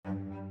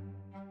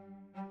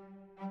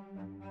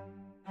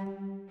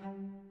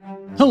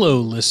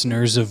Hello,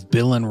 listeners of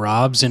Bill and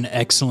Rob's An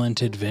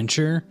Excellent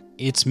Adventure.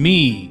 It's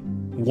me,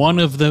 one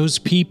of those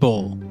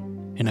people,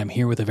 and I'm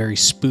here with a very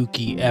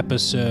spooky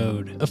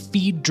episode, a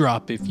feed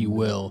drop, if you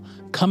will,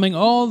 coming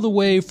all the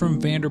way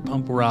from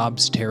Vanderpump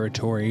Rob's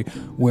territory,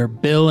 where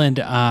Bill and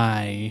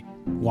I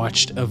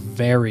watched a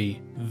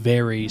very,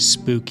 very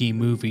spooky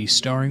movie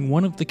starring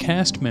one of the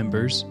cast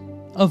members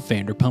of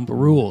Vanderpump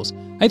Rules.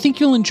 I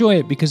think you'll enjoy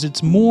it because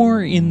it's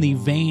more in the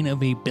vein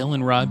of a Bill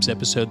and Rob's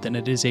episode than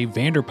it is a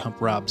Vanderpump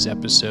Rob's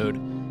episode.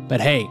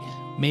 But hey,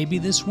 maybe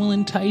this will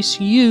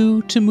entice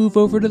you to move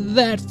over to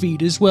that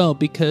feed as well,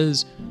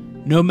 because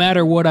no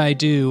matter what I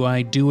do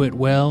it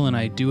well, and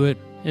I do it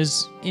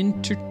as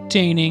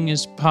entertaining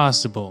as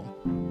possible.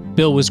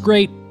 Bill was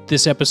great.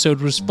 This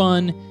episode was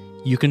fun.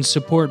 You can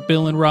support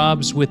Bill and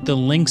Rob's with the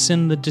links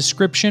in the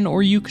description,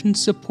 or you can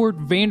support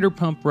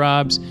Vanderpump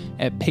Rob's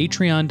at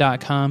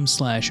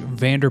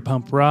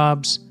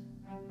patreon.com/VanderpumpRobs.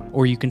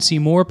 Or you can see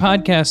more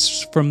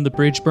podcasts from the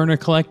Bridge Burner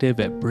Collective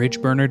at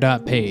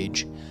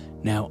bridgeburner.page.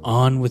 Now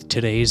on with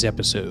today's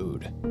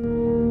episode.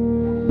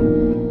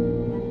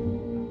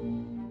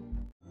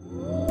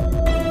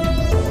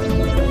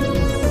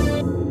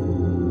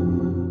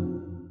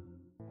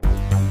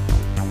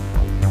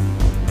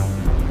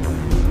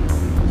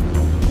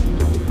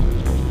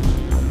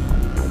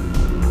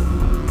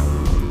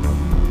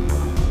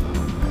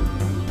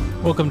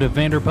 Welcome to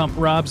Vanderpump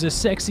Rob's, a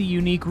sexy,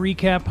 unique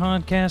recap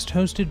podcast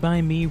hosted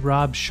by me,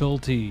 Rob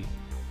Schulte.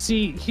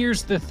 See,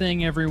 here's the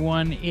thing,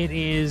 everyone. It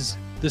is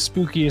the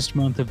spookiest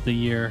month of the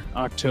year,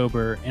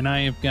 October, and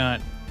I have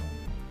got,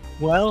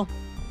 well,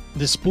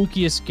 the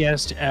spookiest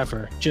guest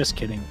ever. Just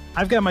kidding.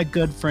 I've got my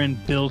good friend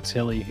Bill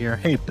Tilley here.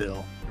 Hey,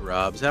 Bill. Hey,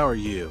 Robs, how are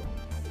you?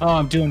 Oh,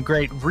 I'm doing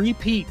great.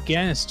 Repeat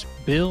guest,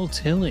 Bill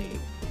Tilley.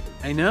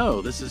 I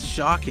know, this is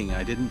shocking.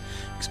 I didn't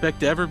expect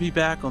to ever be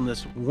back on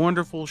this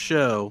wonderful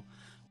show.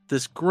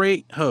 This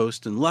great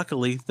host, and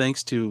luckily,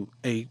 thanks to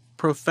a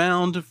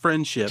profound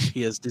friendship,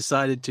 he has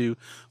decided to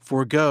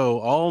forego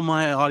all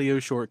my audio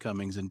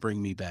shortcomings and bring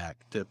me back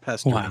to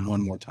pester him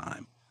one more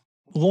time.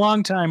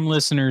 Longtime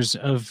listeners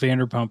of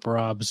Vanderpump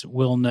Rob's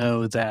will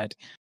know that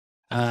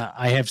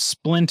I have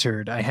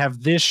splintered. I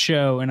have this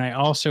show, and I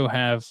also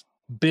have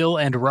Bill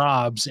and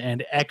Rob's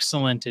An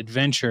Excellent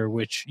Adventure,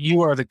 which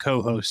you are the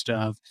co-host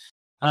of.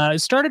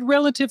 It started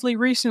relatively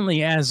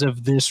recently as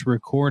of this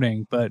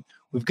recording, but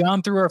we've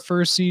gone through our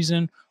first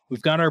season.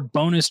 We've got our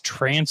bonus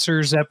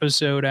Trancers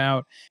episode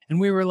out. And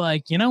we were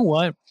like, you know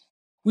what?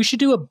 We should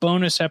do a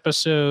bonus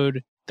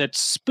episode that's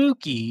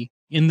spooky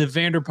in the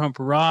Vanderpump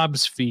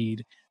Rob's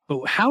feed.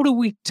 But how do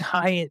we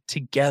tie it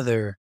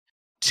together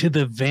to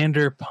the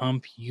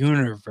Vanderpump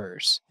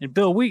universe? And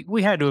Bill,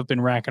 we had to have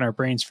been racking our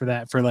brains for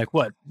that for like,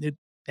 what,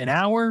 an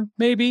hour,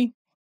 maybe?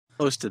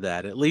 Close to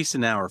that, at least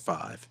an hour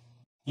 5.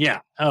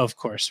 Yeah, of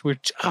course.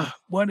 Which,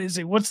 what is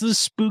it? What's the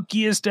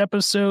spookiest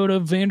episode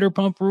of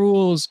Vanderpump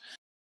Rules?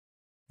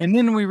 And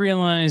then we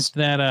realized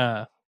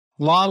that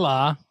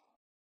Lala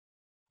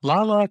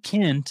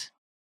Kent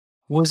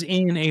was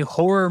in a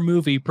horror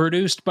movie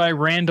produced by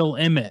Randall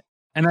Emmett.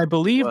 And I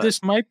believe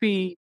this might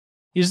be,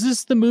 is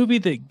this the movie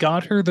that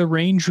got her the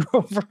Range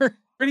Rover?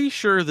 Pretty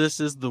sure this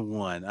is the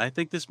one. I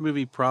think this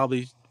movie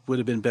probably would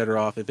have been better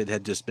off if it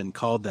had just been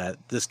called that.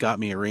 This got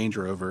me a Range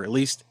Rover. At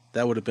least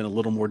that would have been a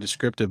little more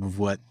descriptive of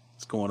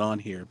what's going on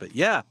here. But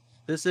yeah,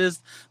 this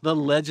is the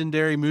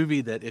legendary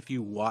movie that if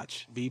you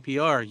watch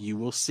VPR, you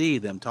will see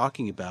them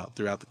talking about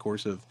throughout the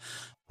course of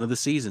one of the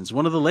seasons.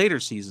 One of the later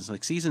seasons,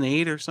 like season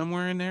 8 or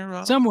somewhere in there,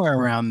 Rob? Somewhere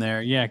around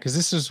there, yeah, because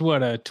this is,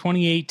 what, a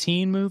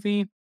 2018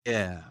 movie?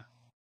 Yeah.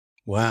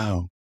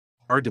 Wow.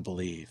 Hard to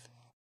believe.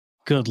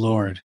 Good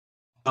Lord.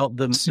 Well,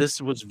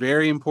 this was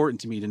very important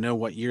to me to know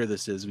what year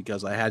this is,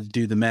 because I had to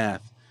do the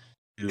math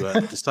to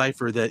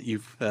decipher that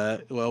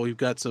we've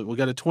got a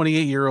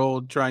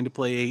 28-year-old trying to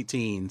play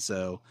 18.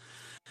 So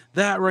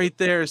that right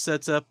there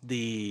sets up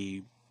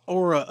the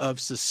aura of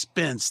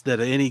suspense that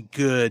any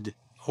good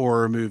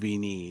horror movie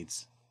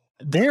needs.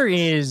 There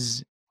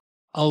is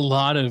a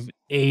lot of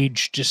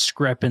age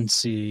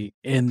discrepancy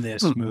in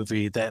this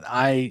movie that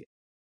I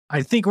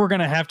think we're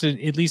going to have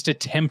to at least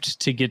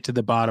attempt to get to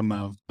the bottom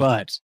of.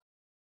 But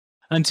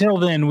until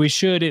then, we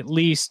should at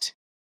least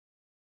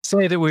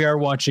say that we are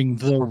watching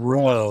The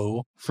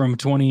Row from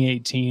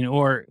 2018,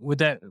 or would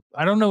that,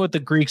 I don't know what the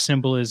Greek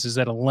symbol is. Is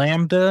that a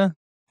lambda?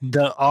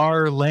 The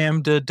R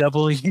lambda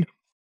W?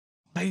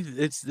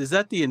 Is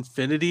that the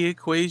infinity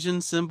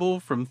equation symbol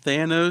from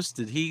Thanos?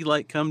 Did he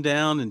come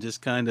down and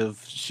just kind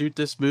of shoot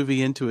this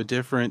movie into a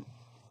different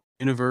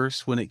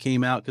universe when it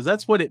came out? Because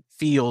that's what it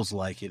feels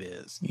like it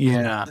is.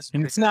 Yeah,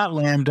 and it's not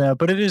lambda,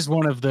 but it is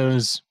one of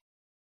those,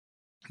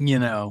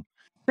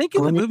 think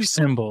of the movie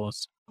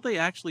symbols. They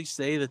actually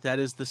say that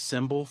is the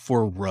symbol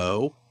for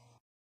Row.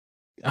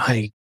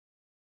 I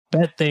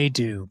bet they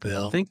do,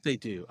 Bill. I think they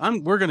do.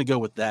 We're going to go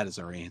with that as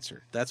our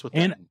answer. That's what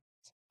that means.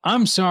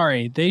 I'm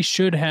sorry, they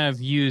should have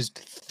used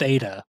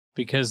theta,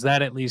 because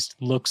that at least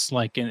looks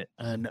like an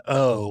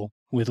O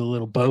with a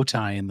little bow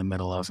tie in the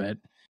middle of it.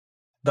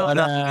 Well, But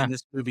nothing in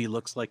this movie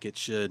looks like it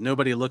should.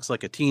 Nobody looks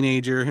like a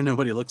teenager.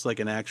 Nobody looks like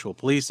an actual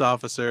police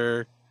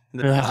officer. It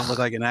doesn't look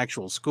like an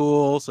actual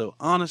school. So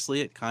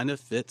honestly, it kind of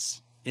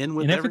fits in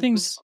with and everything.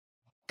 everything's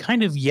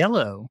kind of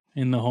yellow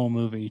in the whole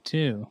movie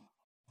too.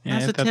 It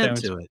has a tint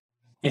to it.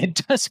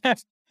 It does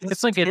have.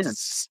 It's like tint. it's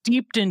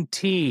steeped in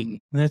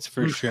tea. That's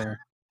for sure.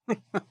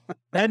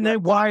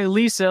 And why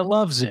Lisa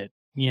loves it.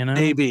 You know,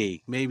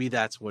 maybe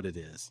that's what it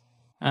is.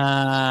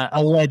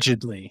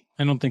 Allegedly,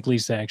 I don't think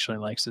Lisa actually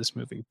likes this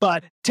movie.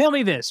 But tell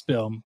me this,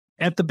 Bill.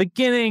 At the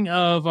beginning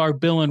of our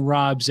Bill and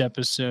Rob's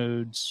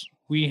episodes,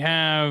 we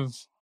have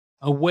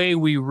a way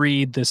we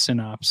read the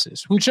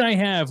synopsis, which I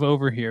have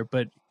over here.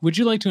 But would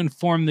you like to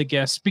inform the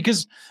guests?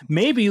 Because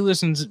maybe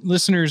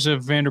listeners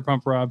of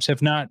Vanderpump Robs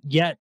have not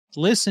yet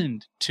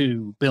listened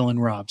to Bill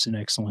and Rob's An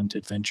Excellent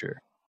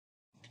Adventure.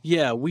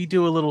 Yeah, we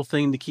do a little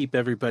thing to keep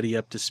everybody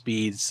up to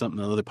speed. Something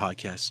other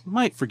podcasts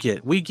might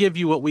forget. We give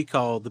you what we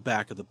call the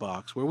back of the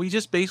box, where we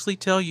just basically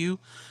tell you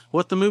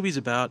what the movie's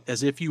about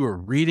as if you were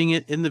reading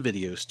it in the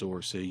video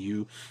store. So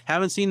you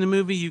haven't seen the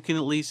movie, you can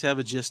at least have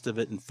a gist of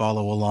it and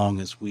follow along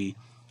as we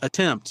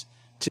attempt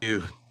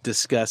to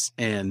discuss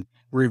and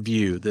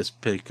review this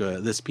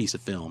piece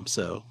of film.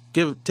 So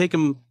take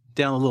them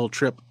down a little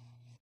trip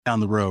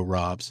down the road,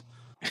 Robs.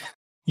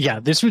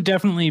 Yeah, this would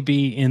definitely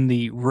be in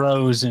the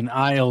rows and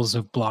aisles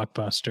of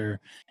Blockbuster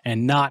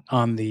and not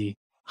on the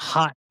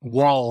hot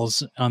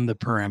walls on the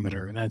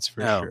perimeter. That's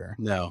for sure.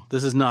 No,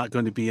 this is not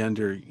going to be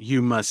under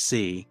You Must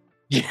See.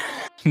 Yeah,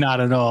 not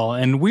at all.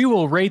 And we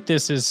will rate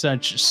this as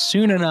such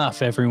soon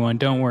enough, everyone.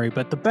 Don't worry.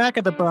 But the back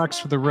of the box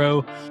for the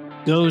row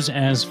goes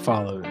as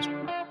follows.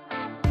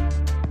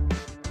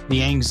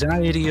 The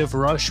anxiety of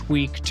Rush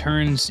Week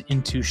turns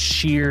into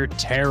sheer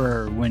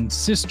terror when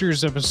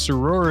sisters of a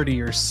sorority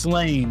are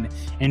slain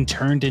and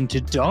turned into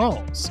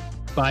dolls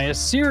by a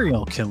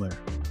serial killer.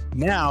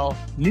 Now,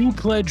 new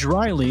pledge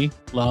Riley,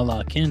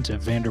 Lala Kent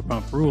of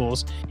Vanderpump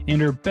Rules,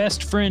 and her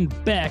best friend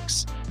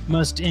Bex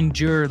must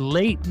endure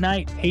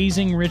late-night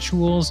hazing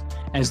rituals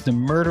as the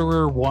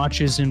murderer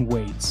watches and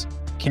waits.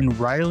 Can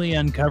Riley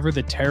uncover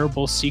the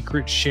terrible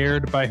secret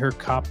shared by her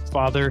cop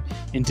father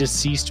and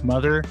deceased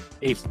mother,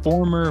 a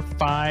former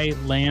Phi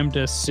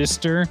Lambda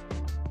sister,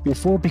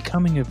 before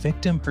becoming a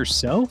victim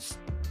herself?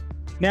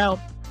 Now,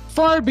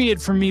 far be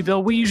it from me,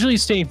 Bill. We usually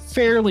stay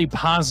fairly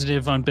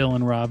positive on Bill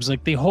and Rob's.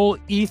 Like the whole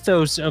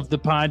ethos of the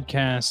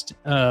podcast,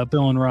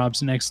 Bill and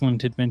Rob's An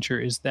Excellent Adventure,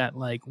 is that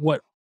like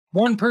what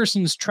one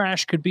person's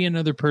trash could be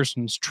another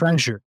person's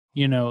treasure.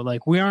 You know,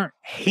 like we aren't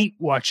hate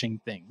watching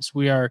things.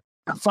 We are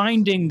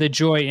finding the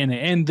joy in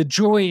it. And the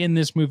joy in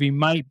this movie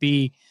might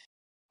be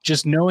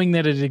just knowing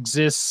that it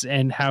exists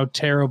and how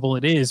terrible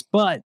it is.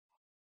 But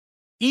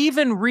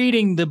even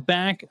reading the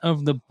back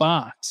of the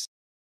box,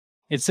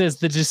 it says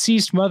the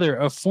deceased mother,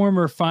 a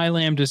former Phi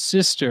Lambda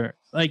sister.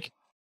 Like,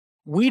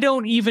 we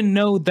don't even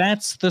know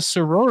that's the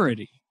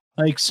sorority.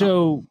 Like,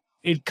 so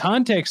it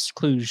context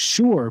clues,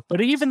 sure, but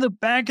even the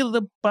back of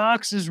the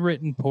box is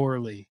written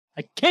poorly.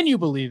 Can you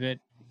believe it?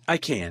 I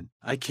can't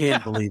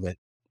believe it.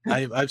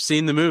 I've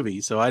seen the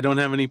movie, so I don't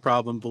have any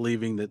problem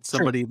believing that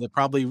somebody that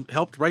probably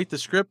helped write the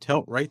script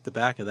helped write the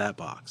back of that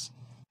box.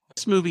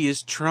 This movie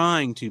is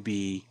trying to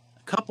be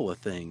a couple of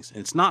things, and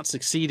it's not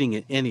succeeding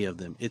at any of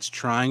them. It's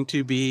trying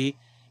to be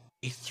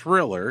a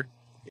thriller.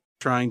 It's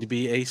trying to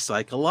be a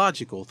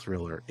psychological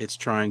thriller. It's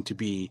trying to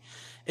be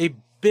a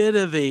bit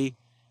of a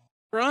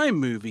crime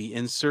movie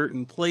in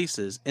certain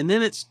places, and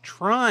then it's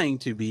trying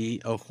to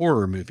be a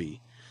horror movie.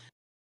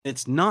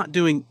 It's not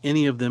doing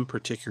any of them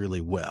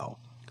particularly well.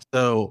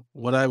 So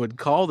what I would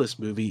call this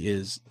movie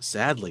is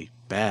sadly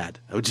bad.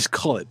 I would just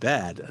call it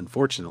bad,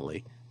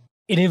 unfortunately.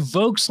 It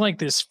evokes like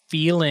this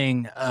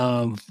feeling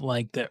of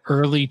like the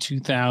early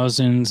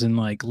 2000s and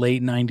like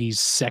late 90s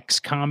sex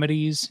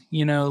comedies,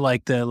 you know,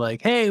 like the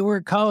like, hey, we're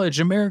at college,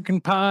 American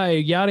Pie,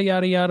 yada,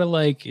 yada, yada.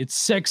 Like it's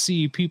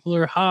sexy, people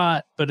are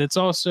hot, but it's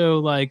also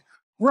like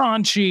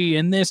raunchy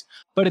and this,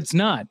 but it's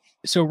not.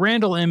 So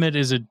Randall Emmett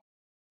is a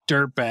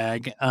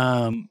dirtbag.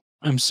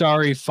 I'm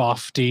sorry,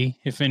 Fofty,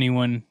 if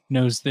anyone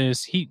knows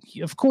this. He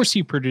of course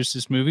he produced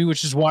this movie,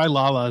 which is why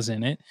Lala's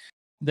in it.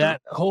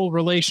 That whole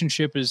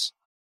relationship is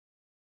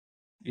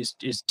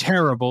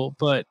terrible,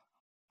 but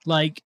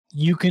like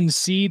you can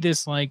see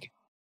this like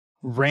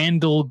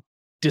Randall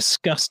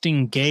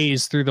disgusting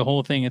gaze through the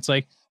whole thing. It's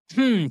like,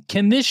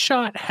 can this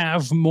shot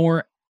have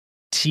more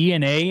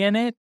TNA in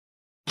it?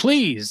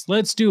 Please,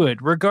 let's do it,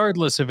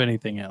 regardless of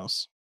anything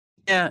else.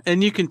 Yeah,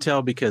 and you can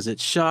tell because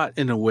it's shot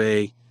in a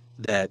way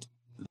that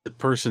the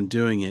person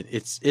doing it,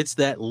 it's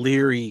that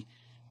leery,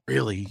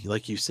 really,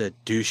 like you said,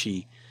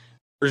 douchey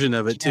version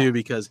of it too,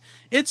 because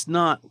it's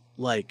not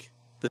like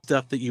the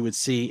stuff that you would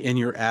see in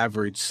your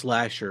average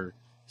slasher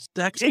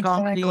sex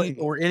comedy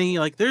or any,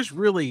 like there's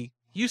really,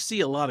 you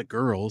see a lot of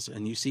girls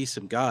and you see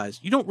some guys.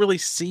 You don't really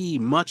see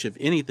much of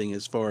anything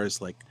as far as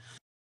like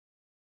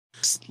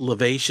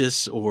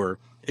lascivious or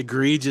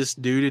egregious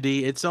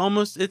nudity. It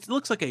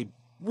looks like a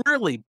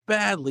really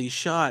badly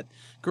shot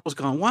Girls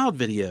Gone Wild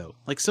video,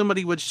 like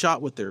somebody would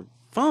shot with their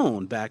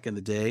phone back in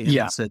the day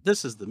and said,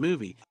 "This is the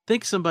movie." I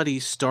think somebody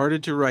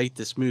started to write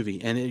this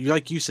movie, and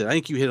like you said, I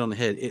think you hit on the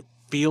head. It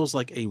feels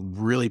like a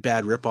really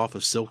bad ripoff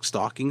of Silk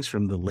Stockings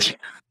from the late.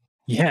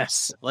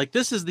 Yes. Like,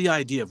 this is the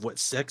idea of what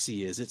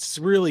sexy is. It's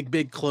really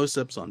big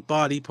close-ups on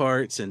body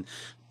parts and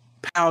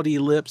pouty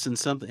lips and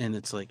something. And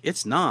it's like,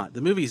 it's not.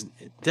 The movie's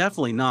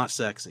definitely not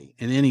sexy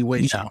in any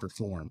way, shape, or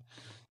form.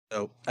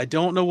 So I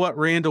don't know what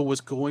Randall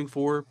was going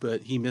for,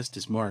 but he missed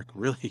his mark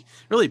really,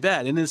 really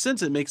bad. And in a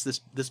sense, it makes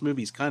this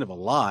movie's kind of a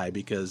lie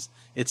because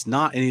it's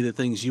not any of the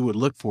things you would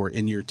look for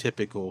in your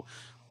typical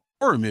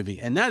horror movie.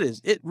 And that is,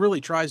 it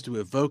really tries to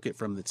evoke it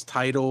from its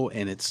title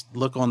and its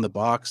look on the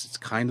box. It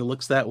kind of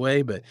looks that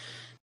way, but it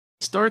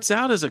starts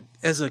out as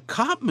a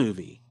cop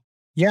movie.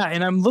 Yeah,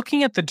 and I'm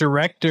looking at the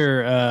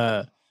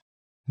director,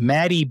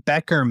 Maddie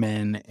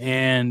Beckerman,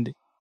 and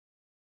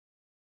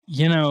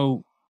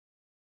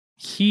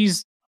he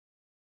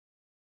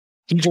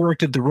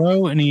directed The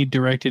Row and he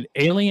directed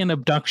Alien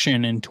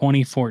Abduction in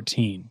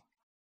 2014,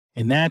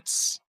 and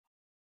that's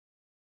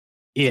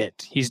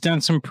it. He's done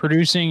some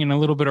producing and a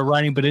little bit of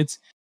writing, but it's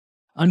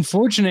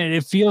unfortunate.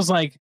 It feels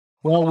like,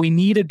 well, we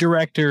need a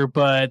director,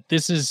 but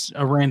this is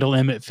a Randall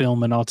Emmett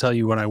film, and I'll tell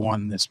you what I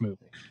want in this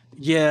movie.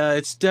 Yeah,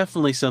 it's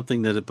definitely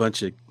something that a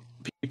bunch of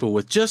people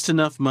with just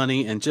enough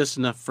money and just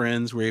enough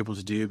friends were able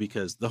to do,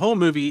 because the whole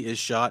movie is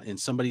shot in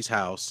somebody's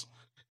house.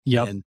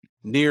 Yep. And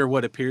near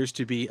what appears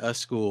to be a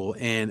school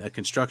and a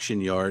construction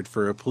yard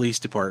for a police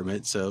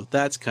department. So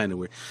that's kind of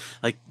weird.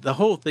 Like, the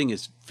whole thing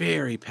is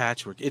very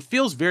patchwork. It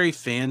feels very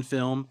fan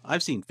film.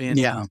 I've seen fan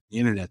films on the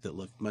internet that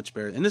look much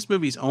better. And this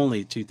movie's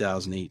only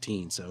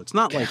 2018. So it's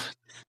not like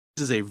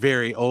this is a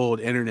very old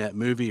internet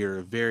movie or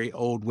a very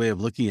old way of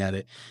looking at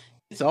it.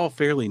 It's all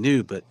fairly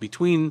new, but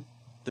between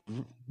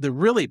the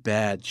really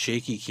bad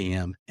shaky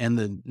cam and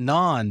the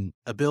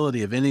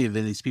non-ability of any of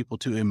these people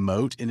to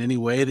emote in any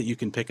way that you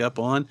can pick up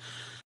on,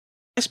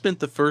 I spent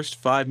the first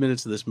 5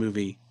 minutes of this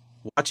movie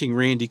watching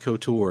Randy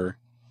Couture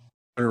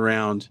run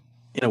around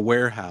in a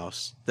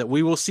warehouse that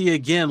we will see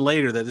again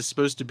later that is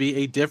supposed to be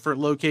a different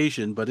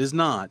location, but is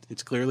not.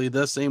 It's clearly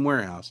the same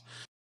warehouse.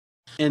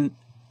 And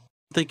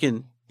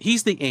thinking,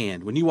 he's the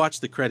and. When you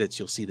watch the credits,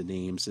 you'll see the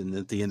names, and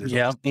at the end there's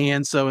like,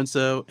 and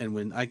so-and-so. And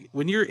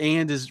when your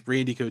and is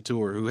Randy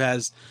Couture, who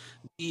has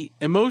the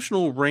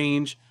emotional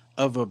range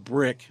of a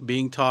brick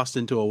being tossed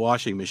into a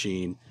washing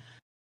machine,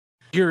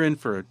 you're in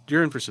for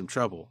some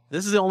trouble.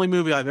 This is the only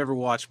movie I've ever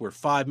watched where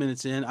 5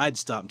 minutes in, I'd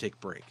stop and take a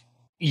break.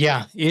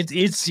 Yeah,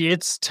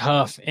 it's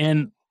tough,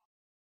 and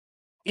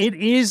it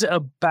is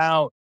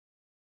about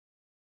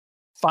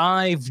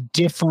 5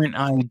 different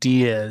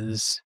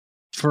ideas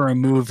for a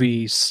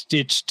movie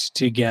stitched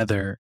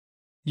together.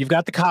 You've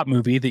got the cop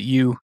movie that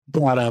you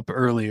brought up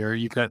earlier.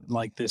 You've got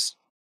like this,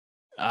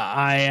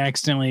 I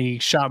accidentally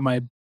shot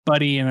my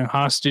buddy in a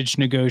hostage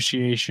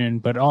negotiation,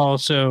 but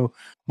also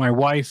my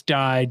wife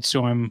died,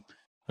 so I'm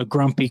a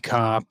grumpy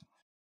cop.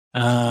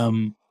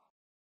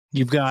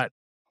 You've got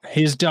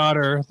his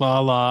daughter,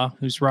 Lala,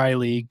 who's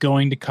Riley,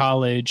 going to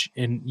college,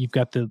 and you've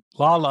got the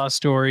Lala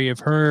story of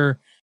her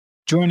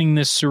joining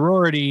this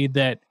sorority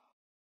that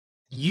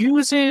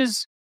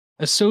uses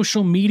a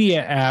social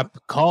media app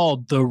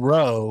called The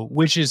Row,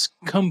 which is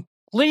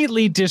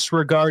completely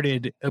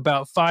disregarded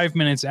about 5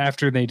 minutes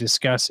after they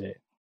discuss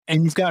it.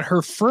 And you've got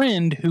her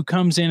friend who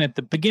comes in at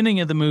the beginning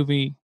of the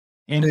movie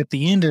and at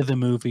the end of the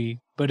movie,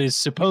 but is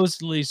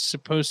supposedly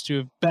supposed to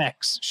have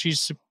Bex. She's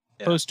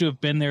supposed to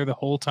have been there the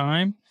whole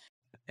time.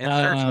 And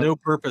there's no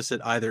purpose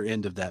at either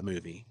end of that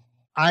movie.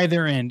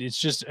 Either end. It's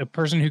just a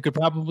person who could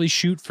probably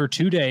shoot for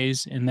 2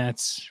 days, and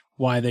that's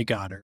why they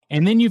got her.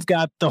 And then you've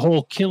got the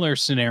whole killer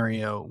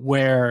scenario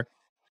where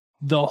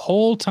the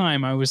whole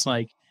time I was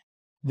like,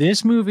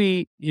 this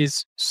movie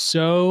is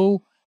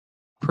so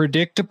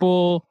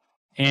predictable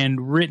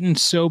and written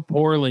so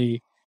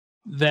poorly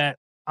that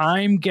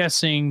I'm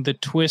guessing the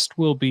twist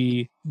will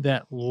be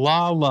that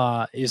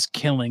Lala is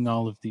killing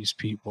all of these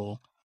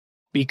people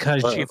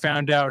because she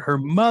found out her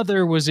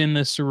mother was in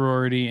the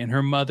sorority and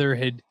her mother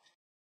had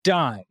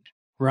died,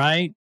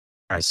 right?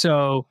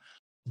 So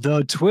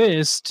the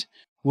twist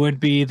would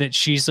be that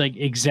she's like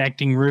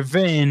exacting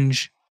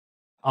revenge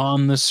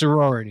on the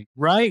sorority,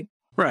 right?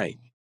 Right.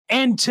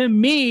 And to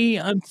me,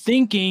 I'm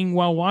thinking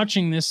while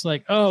watching this,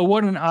 like, oh,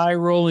 what an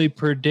eye-rolly,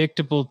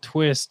 predictable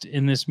twist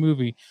in this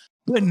movie.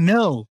 But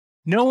no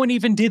one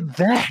even did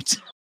that.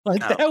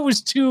 Like, that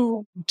was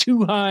too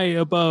high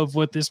above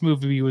what this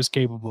movie was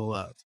capable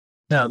of.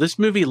 No, this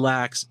movie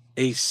lacks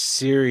a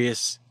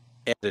serious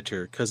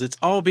editor because it's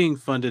all being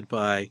funded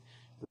by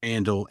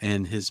Randall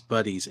and his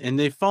buddies. And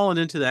they've fallen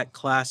into that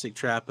classic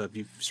trap of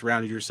you've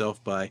surrounded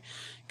yourself by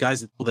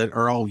guys that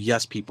are all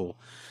yes people.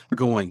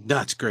 Going,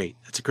 that's great.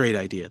 That's a great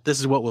idea. This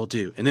is what we'll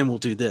do. And then we'll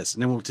do this.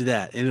 And then we'll do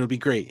that. And it'll be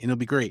great. And it'll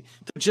be great.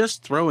 They're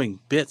just throwing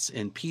bits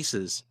and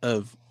pieces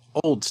of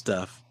old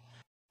stuff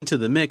into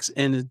the mix.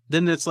 And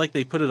then it's like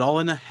they put it all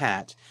in a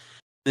hat.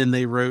 Then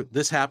they wrote,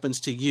 "This happens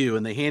to you,"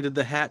 and they handed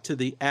the hat to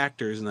the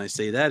actors, and I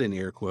say that in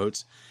air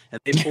quotes, and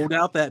they pulled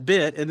out that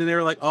bit, and then they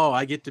were like, "Oh,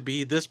 I get to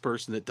be this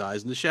person that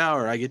dies in the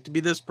shower. I get to be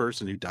this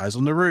person who dies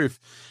on the roof."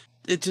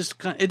 It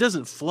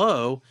doesn't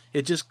flow.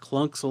 It just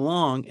clunks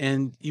along,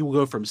 and you will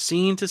go from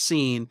scene to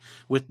scene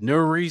with no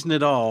reason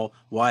at all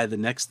why the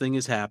next thing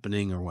is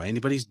happening or why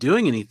anybody's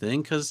doing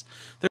anything, because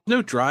there's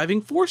no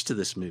driving force to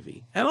this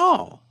movie at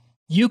all.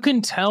 You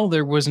can tell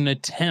there was an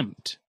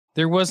attempt.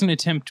 There was an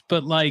attempt,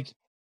 but like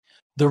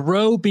the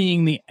Row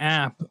being the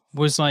app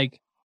was like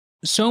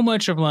so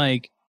much of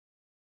like,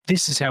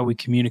 this is how we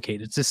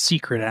communicate. It's a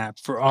secret app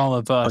for all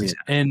of us. Oh, yeah.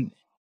 And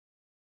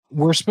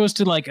we're supposed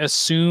to like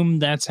assume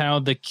that's how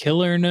the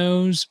killer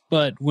knows.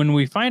 But when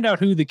we find out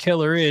who the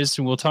killer is,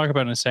 and we'll talk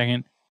about in a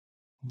second,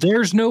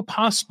 there's no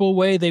possible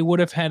way they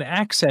would have had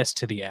access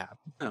to the app.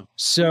 No.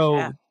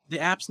 So the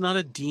app's not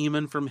a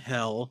demon from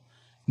hell.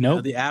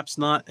 no, The app's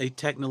not a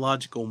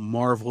technological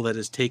marvel that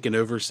has taken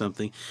over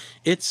something.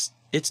 It's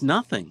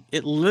nothing.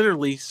 It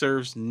literally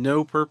serves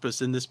no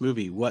purpose in this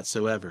movie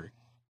whatsoever.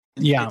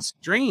 Yeah. It's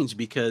strange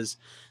because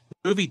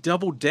the movie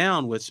doubled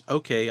down with,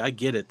 okay, I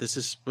get it. This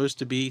is supposed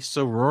to be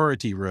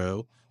Sorority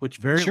Row, which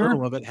very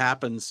little of it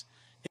happens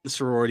in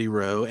Sorority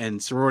Row,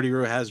 and Sorority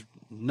Row has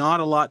not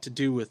a lot to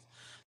do with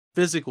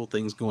physical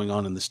things going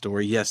on in the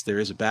story. Yes, there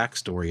is a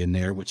backstory in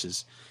there, which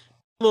is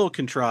a little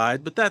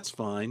contrived, but that's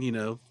fine. You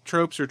know,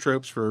 tropes are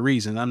tropes for a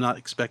reason. I'm not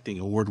expecting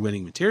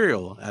award-winning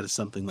material out of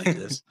something like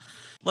this.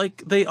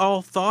 Like, they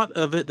all thought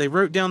of it. They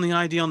wrote down the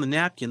idea on the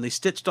napkin. They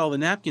stitched all the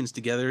napkins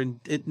together,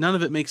 and none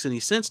of it makes any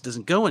sense. It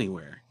doesn't go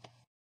anywhere.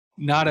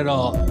 Not at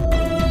all.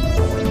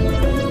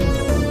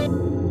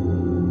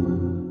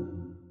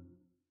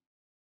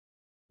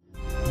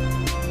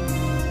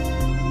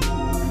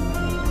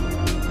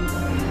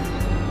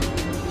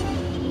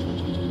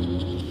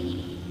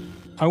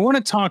 I want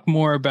to talk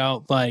more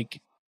about like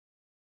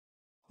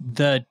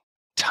the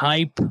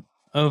type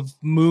of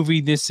movie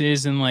this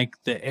is and like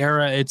the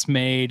era it's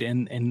made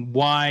and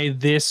why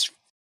this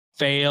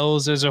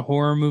fails as a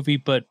horror movie.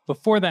 But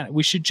before that,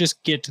 we should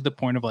just get to the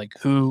point of like,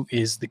 who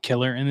is the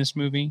killer in this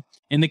movie?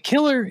 And the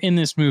killer in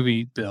this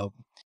movie, Bill,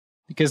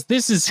 because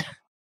this is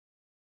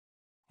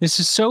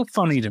so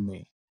funny to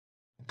me.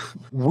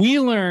 We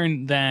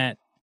learn that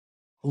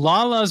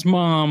Lala's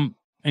mom,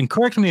 and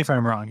correct me if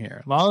I'm wrong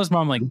here, Lala's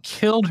mom like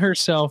killed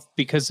herself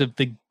because of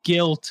the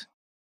guilt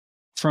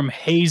from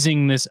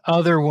hazing this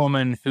other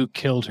woman who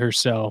killed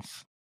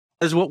herself.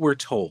 Is what we're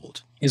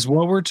told.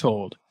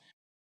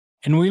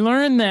 And we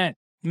learn that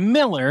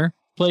Miller,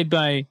 played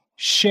by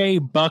Shay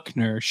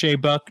Buckner,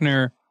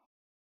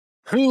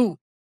 who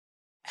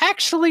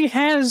actually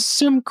has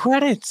some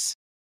credits.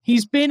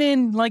 He's been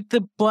in like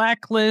The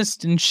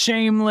Blacklist and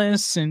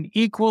Shameless and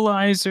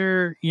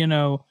Equalizer, you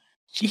know.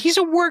 He's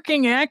a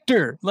working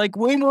actor, like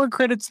way more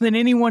credits than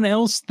anyone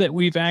else that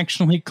we've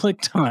actually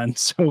clicked on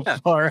so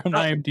far on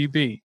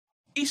IMDb.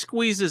 He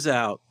squeezes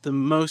out the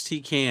most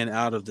he can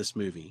out of this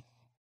movie.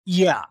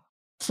 Yeah.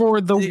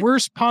 For the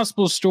worst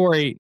possible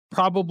story,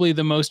 probably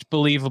the most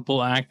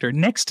believable actor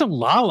next to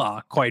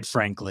Lala, quite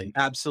frankly.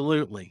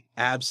 Absolutely.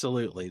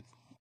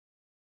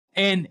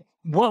 And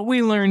what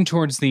we learn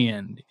towards the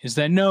end is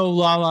that no,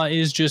 Lala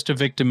is just a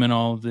victim in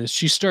all of this.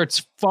 She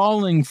starts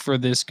falling for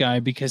this guy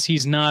because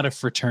he's not a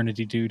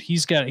fraternity dude.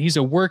 He's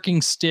a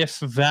working stiff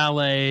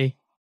valet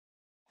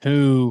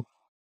who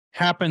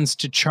happens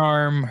to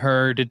charm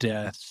her to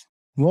death.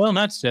 Well,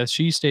 not to death.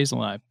 She stays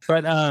alive.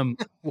 But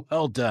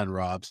well done,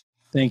 Robs.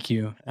 Thank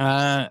you.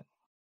 I've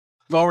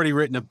already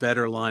written a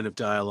better line of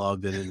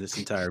dialogue than in this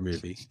entire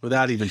movie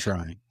without even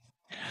trying.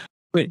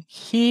 But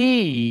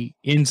he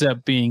ends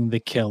up being the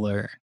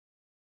killer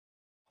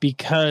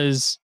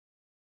because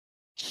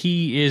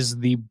he is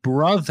the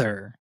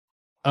brother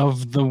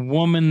of the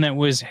woman that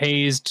was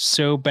hazed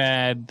so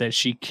bad that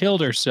she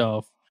killed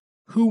herself,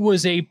 who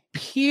was a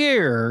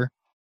peer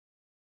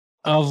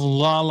of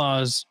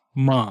Lala's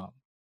mom.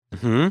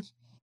 Mm-hmm.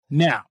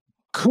 Now,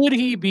 could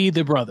he be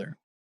the brother?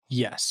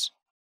 Yes.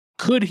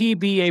 Could he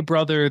be a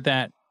brother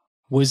that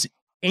was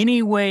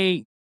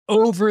anyway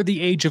over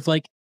the age of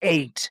like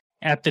 8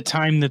 at the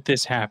time that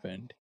this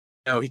happened?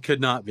 No, he could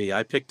not be.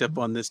 I picked up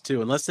on this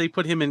too. Unless they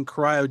put him in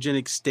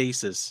cryogenic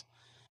stasis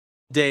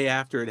the day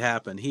after it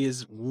happened, he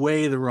is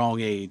way the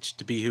wrong age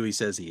to be who he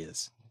says he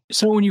is.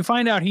 So when you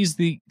find out he's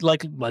the,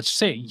 like, let's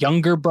say,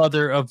 younger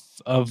brother of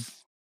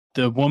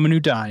the woman who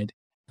died.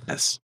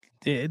 Yes.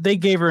 They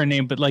gave her a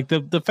name, but like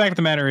the fact of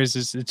the matter is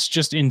it's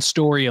just in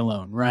story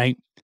alone, right?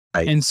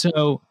 Right. And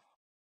so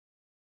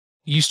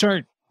you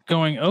start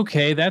going,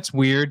 okay, that's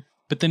weird.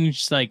 But then it's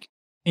just like,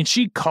 and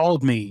she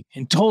called me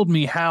and told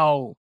me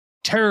how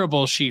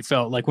terrible she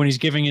felt, like when he's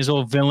giving his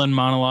old villain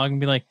monologue, and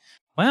be like,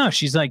 wow,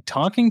 she's like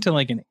talking to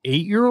like an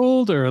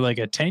 8-year-old or like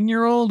a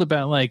 10-year-old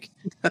about like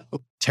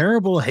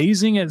terrible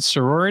hazing at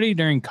sorority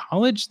during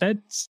college.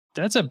 That's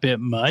a bit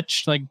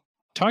much. Like,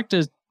 talk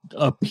to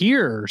a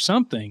peer or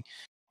something.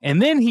 And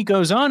then he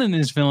goes on in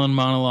his villain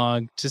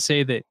monologue to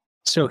say that,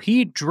 so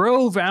he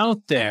drove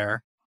out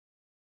there.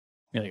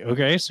 You're like,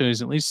 okay, so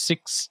he's at least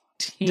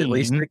 16. At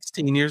least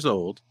 16 years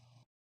old.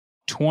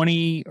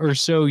 20 or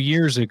so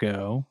years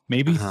ago,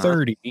 maybe Uh-huh.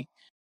 30.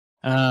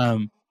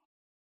 And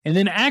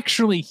then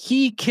actually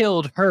he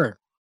killed her.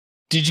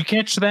 Did you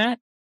catch that?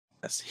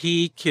 Yes,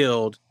 he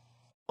killed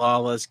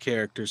Lala's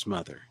character's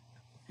mother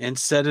and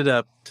set it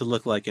up to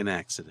look like an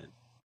accident.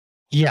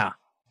 Yeah.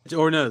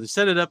 Or no, they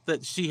set it up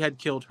that she had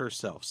killed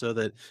herself so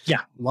that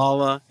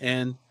Lala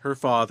and her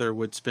father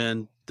would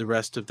spend the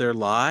rest of their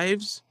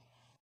lives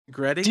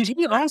regretting. Did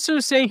he also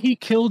say he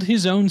killed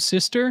his own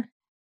sister?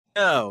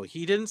 No,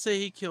 he didn't say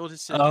he killed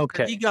his sister.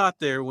 Okay. He got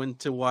there when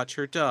to watch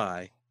her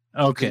die.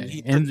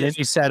 Okay. And then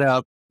he set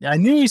up, I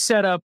knew he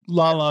set up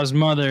Lala's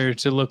mother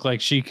to look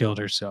like she killed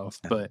herself,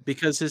 but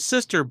because his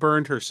sister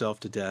burned herself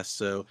to death,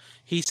 so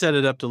he set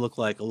it up to look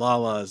like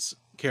Lala's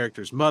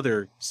character's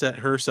mother set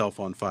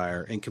herself on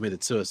fire and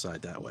committed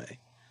suicide that way.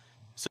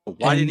 So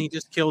why didn't he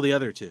just kill the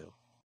other two?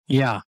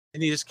 Yeah.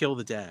 Didn't he just kill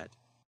the dad?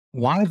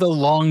 Why the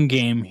long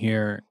game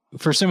here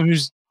for someone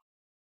who's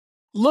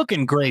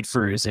looking great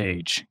for his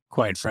age,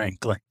 quite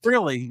frankly?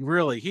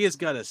 Really, he has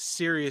got a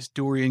serious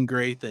Dorian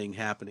Gray thing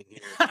happening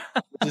here,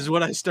 which is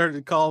what I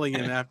started calling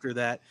him after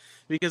that,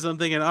 because I'm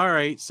thinking, all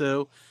right,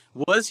 so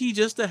was he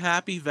just a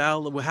happy,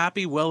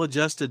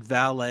 well-adjusted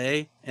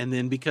valet, and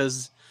then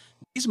because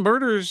these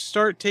murders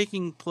start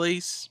taking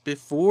place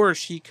before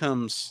she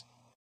comes,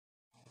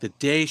 the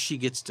day she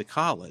gets to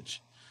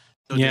college.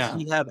 So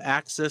does he have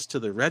access to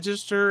the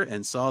register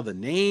and saw the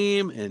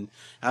name, and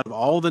out of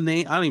all the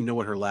name, I don't even know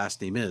what her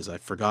last name is.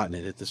 I've forgotten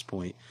it at this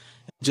point.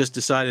 Just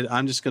decided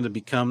I'm just going to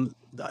become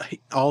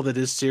all that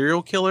is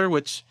serial killer,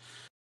 which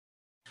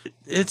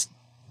it's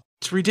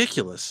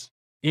ridiculous.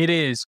 It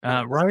is.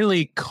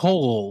 Riley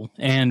Cole,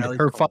 and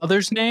her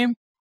father's name?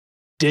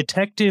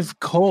 Detective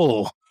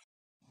Cole.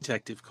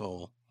 Detective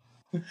Cole.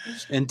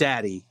 And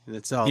Daddy.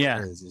 That's all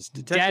there is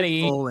Detective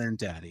Daddy. Cole and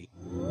Daddy.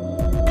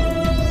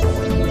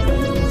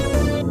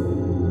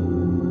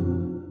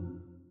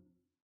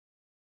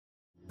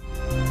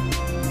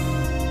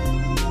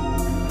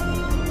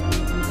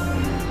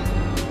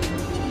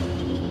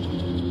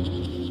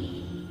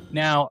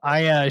 Now,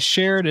 I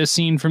shared a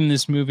scene from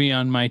this movie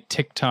on my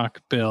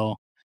TikTok, Bill,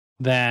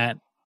 that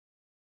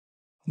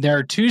there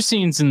are two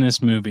scenes in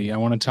this movie I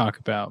want to talk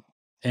about.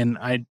 And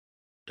I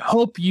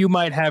hope you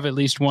might have at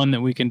least one that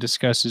we can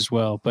discuss as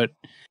well. But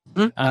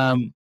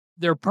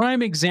they're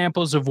prime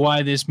examples of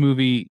why this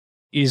movie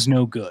is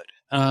no good.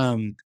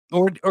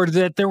 Or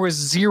that there was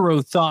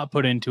zero thought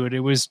put into it. It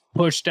was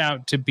pushed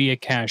out to be a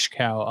cash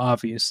cow,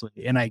 obviously.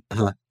 And I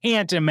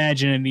can't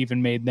imagine it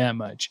even made that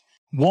much.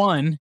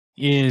 One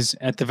is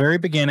at the very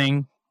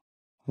beginning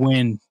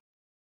when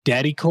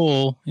Daddy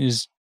Cole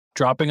is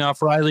dropping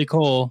off Riley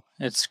Cole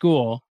at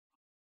school.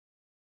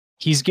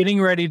 He's getting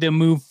ready to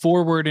move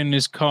forward in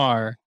his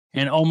car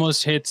and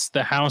almost hits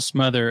the house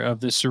mother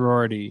of the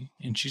sorority.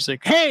 And she's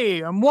like,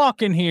 "Hey, I'm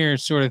walking here,"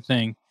 sort of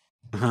thing.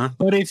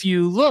 But if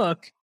you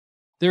look,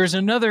 there's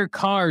another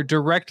car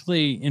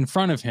directly in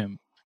front of him.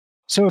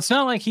 So it's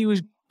not like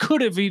he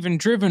could have even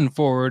driven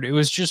forward. It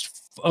was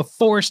just a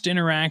forced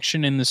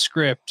interaction in the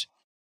script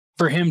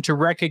for him to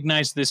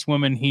recognize this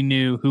woman he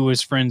knew who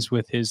was friends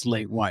with his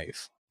late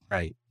wife.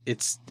 Right.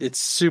 It's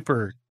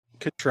super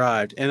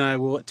contrived. And I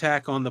will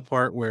tack on the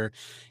part where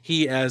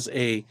he, as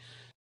a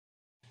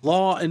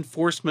law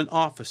enforcement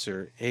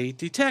officer, a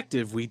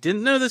detective, we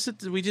didn't know this,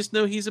 we just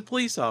know he's a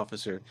police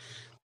officer,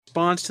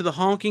 responds to the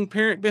honking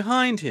parent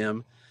behind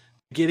him,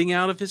 getting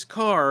out of his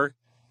car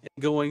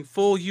and going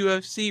full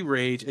UFC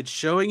rage and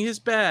showing his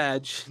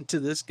badge to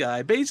this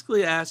guy,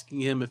 basically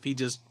asking him if he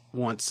just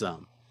wants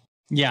some.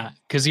 Yeah,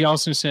 because he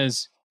also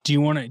says, do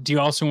you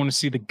also want to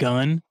see the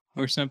gun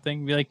or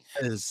something? Be like,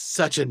 that is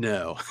such a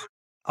no.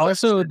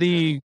 Also,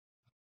 the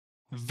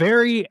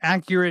very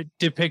accurate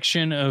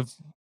depiction of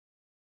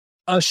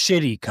a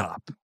shitty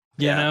cop,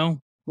 you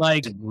know?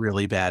 Like,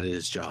 really bad at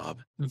his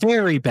job.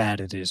 Very bad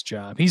at his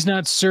job. He's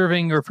not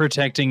serving or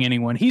protecting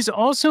anyone. He's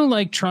also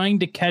like trying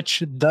to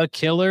catch the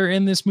killer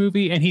in this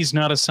movie, and he's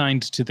not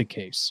assigned to the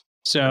case.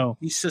 So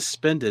he's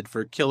suspended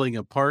for killing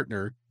a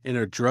partner in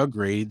a drug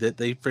raid that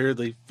they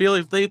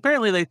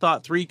apparently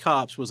thought 3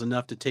 cops was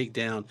enough to take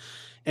down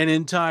an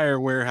entire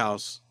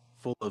warehouse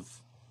full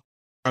of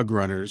drug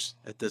runners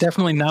at this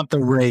definitely point. Not the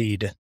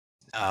raid.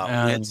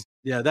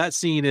 That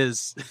scene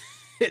is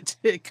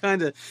it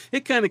kind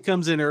of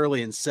comes in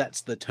early and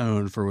sets the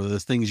tone for the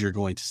things you're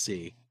going to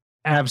see.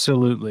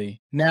 Absolutely.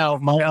 Now,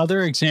 my other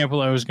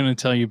example I was going to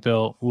tell you,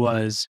 Bill,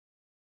 was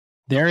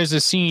there is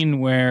a scene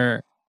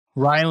where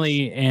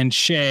Riley and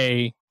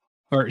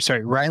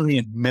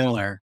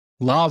Miller,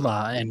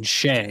 Lala and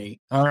Shay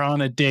are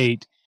on a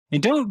date.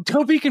 And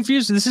don't be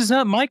confused. This is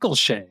not Michael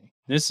Shay.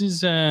 This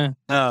is and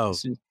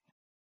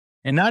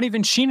not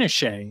even Sheena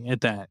Shay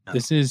at that. No.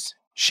 This is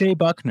Shay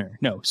Buckner.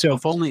 No. So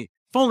if only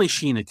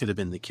Sheena could have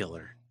been the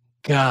killer.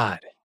 God.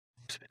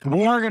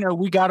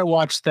 We gotta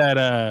watch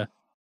that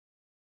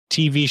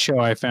TV show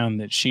I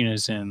found that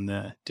Sheena's in,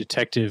 the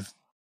Detective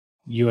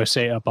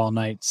USA Up All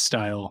Night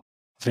style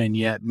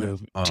vignette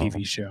movie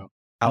TV show.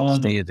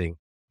 Outstanding.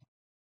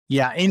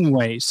 Yeah,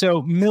 anyway,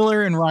 so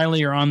Miller and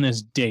Riley are on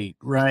this date,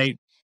 right?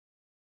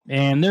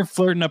 and they're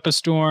flirting up a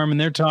storm,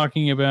 and they're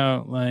talking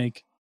about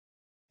like,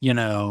 you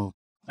know,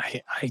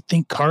 I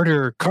think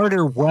Carter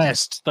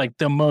West, like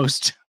the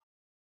most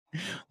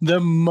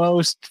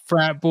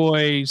frat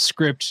boy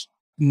script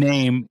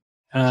name.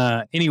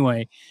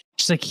 Anyway,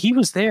 she's like, he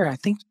was there. I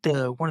think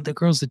one of the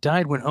girls that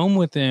died went home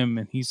with him,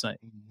 and he's like,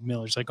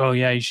 Miller's like, oh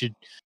yeah, you should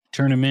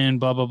turn him in,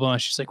 blah blah blah.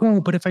 She's like,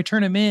 well, but if I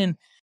turn him in,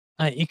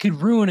 it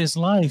could ruin his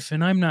life,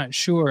 and I'm not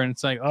sure. And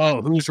it's like,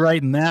 oh, who's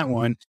writing that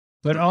one?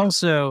 But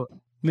also,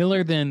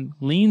 Miller then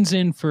leans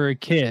in for a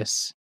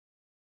kiss,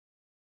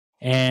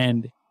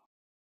 and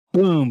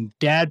boom,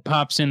 Dad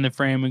pops in the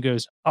frame and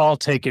goes, I'll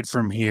take it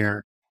from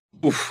here.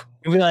 Oof.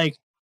 And we're like,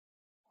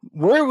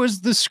 where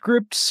was the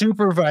script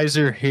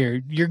supervisor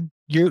here?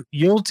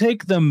 You'll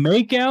take the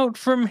makeout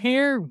from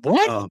here?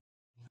 What? Oh,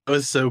 it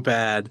was so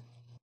bad.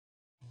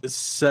 It was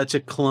such a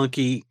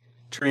clunky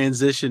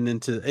transition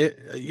into it.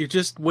 You're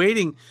just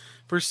waiting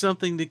for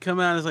something to come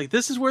out. It's like,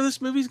 this is where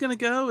this movie's going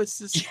to go. It's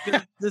just,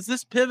 does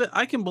this pivot?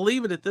 I can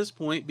believe it at this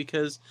point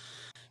because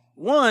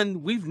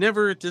one, we've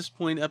never at this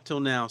point up till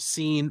now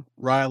seen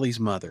Riley's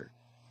mother.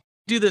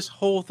 Do this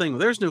whole thing.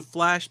 There's no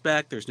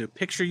flashback. There's no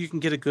picture you can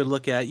get a good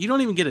look at. You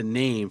don't even get a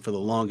name for the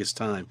longest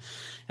time.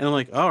 And I'm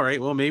like, all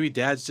right, well, maybe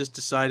Dad's just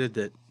decided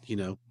that,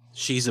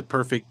 she's a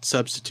perfect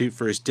substitute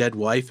for his dead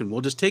wife, and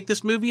we'll just take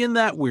this movie in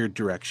that weird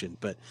direction.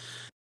 But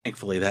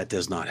thankfully, that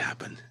does not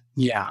happen.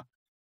 Yeah.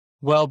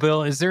 Well,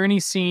 Bill, is there any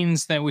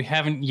scenes that we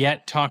haven't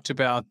yet talked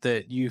about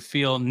that you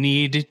feel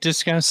need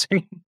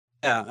discussing?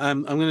 Yeah,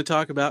 I'm going to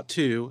talk about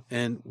two.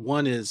 And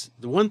one is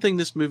the one thing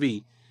this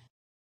movie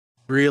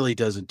really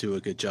doesn't do a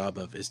good job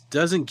of is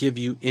doesn't give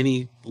you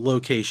any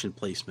location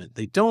placement.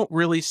 They don't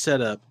really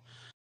set up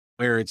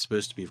where it's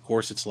supposed to be. Of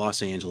course, it's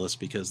Los Angeles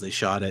because they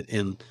shot it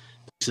in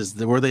places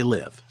where they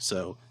live.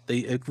 So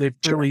they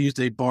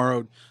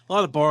borrowed a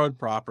lot of borrowed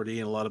property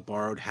and a lot of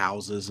borrowed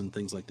houses and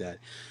things like that,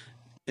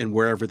 and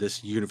wherever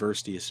this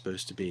university is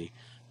supposed to be.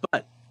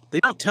 But they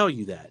don't tell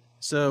you that.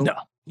 So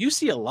you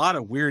see a lot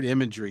of weird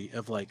imagery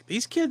of like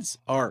these kids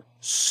are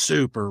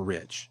super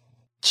rich.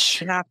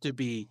 They have to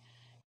be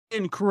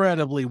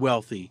incredibly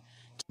wealthy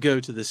to go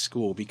to this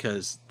school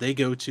because they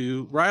go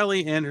to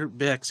Riley and her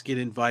Bex get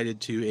invited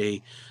to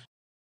a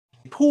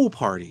pool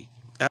party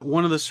at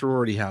one of the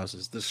sorority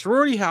houses. The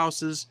sorority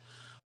houses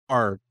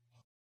are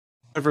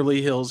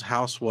Beverly Hills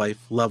housewife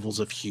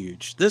levels of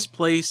huge. This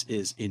place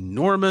is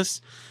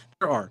enormous.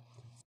 There are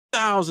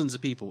thousands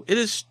of people. It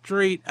is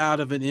straight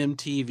out of an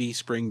MTV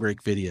spring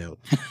break video.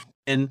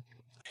 And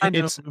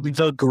it's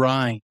the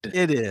grind.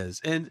 It is.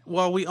 And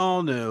while we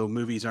all know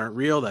movies aren't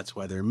real, that's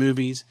why they're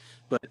movies.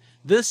 But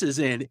this is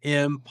an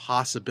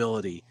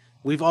impossibility.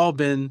 I've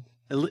been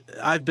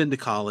to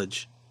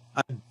college.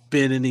 I've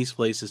been in these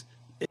places.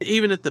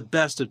 Even at the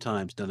best of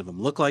times, none of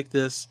them look like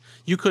this.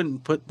 You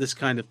couldn't put this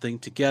kind of thing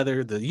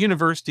together. The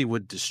university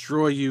would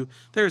destroy you.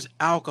 There's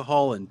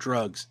alcohol and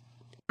drugs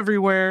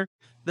everywhere.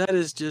 That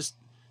is just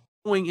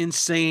going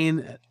insane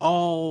at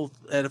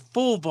a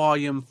full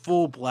volume,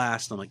 full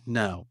blast. I'm like,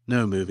 no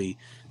movie.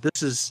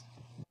 This is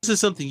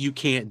something you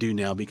can't do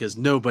now because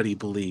nobody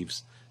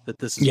believes that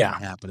this is going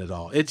to happen at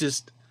all. It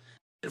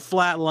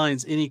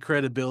flatlines any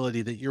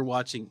credibility that you're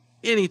watching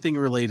anything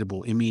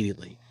relatable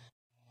immediately.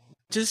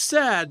 Just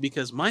sad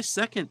because my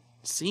second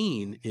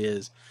scene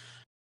is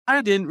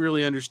I didn't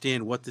really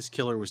understand what this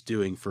killer was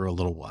doing for a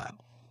little while.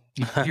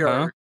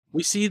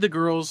 We see the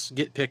girls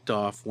get picked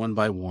off one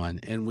by one,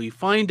 and we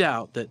find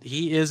out that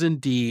he is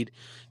indeed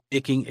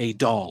making a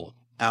doll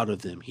out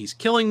of them. He's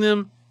killing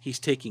them. He's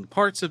taking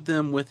parts of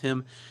them with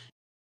him.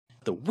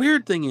 The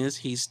weird thing is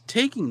he's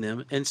taking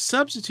them and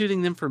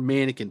substituting them for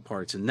mannequin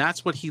parts, and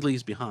that's what he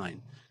leaves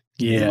behind.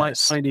 Yes. You might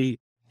find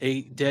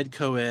a dead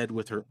co-ed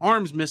with her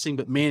arms missing,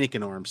 but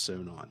mannequin arms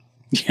sewn on.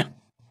 Yeah.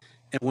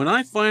 And when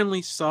I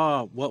finally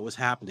saw what was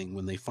happening,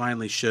 when they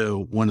finally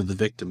show one of the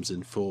victims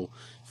in full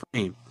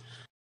frame,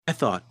 I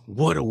thought,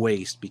 what a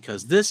waste,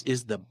 because this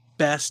is the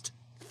best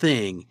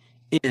thing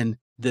in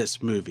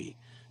this movie.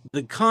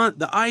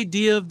 The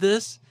idea of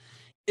this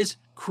is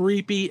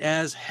creepy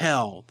as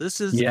hell. This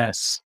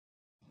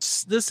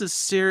is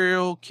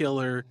serial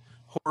killer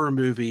horror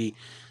movie,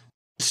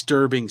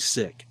 disturbing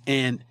sick.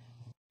 And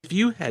if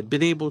you had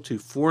been able to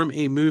form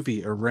a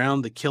movie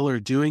around the killer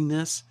doing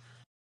this,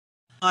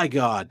 my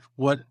God,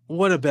 what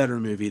a better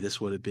movie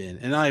this would have been.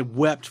 And I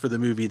wept for the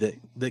movie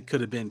that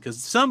could have been,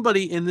 because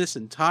somebody in this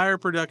entire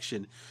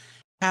production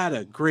had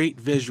a great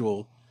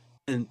visual,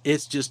 and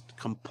it's just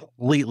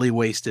completely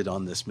wasted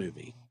on this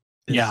movie.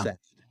 It's sad.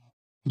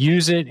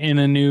 Use it in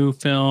a new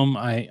film.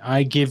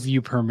 I give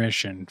you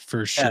permission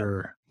for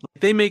sure.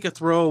 They make a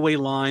throwaway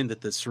line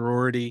that the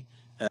sorority,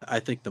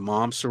 I think the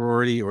mom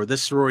sorority, or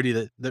this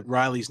sorority that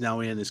Riley's now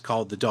in, is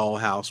called the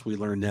Dollhouse. We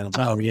learned that.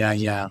 Oh, yeah.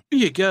 Here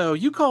you go.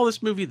 You call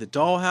this movie the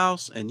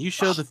Dollhouse, and you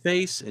show the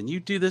face, and you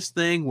do this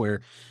thing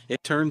where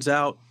it turns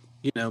out,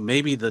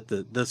 maybe that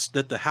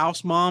the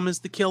house mom is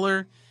the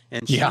killer,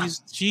 and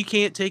she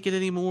can't take it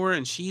anymore,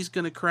 and she's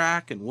gonna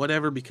crack and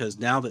whatever, because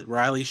now that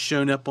Riley's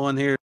shown up on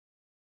here,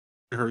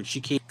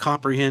 she can't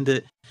comprehend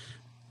it.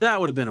 That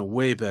would have been a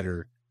way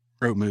better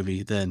trope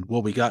movie than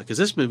what we got, because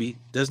this movie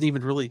doesn't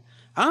even really.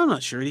 I'm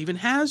not sure it even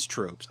has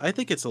tropes. I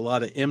think it's a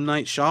lot of M.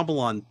 Night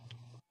Shyamalan.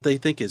 They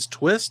think is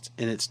twist,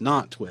 and it's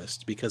not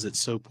twist because it's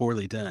so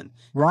poorly done.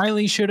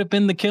 Riley should have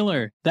been the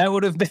killer. That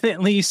would have been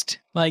at least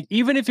like,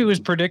 even if it was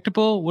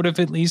predictable, would have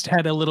at least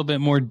had a little bit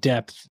more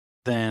depth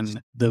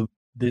than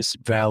this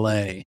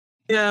valet.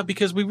 Yeah,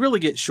 because we really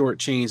get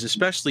shortchanged,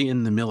 especially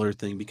in the Miller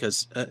thing.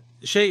 Because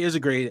Shea is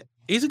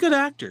he's a good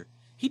actor.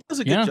 He does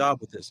a good job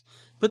with this,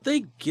 but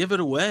they give it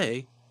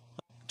away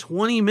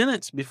 20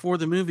 minutes before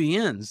the movie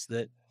ends.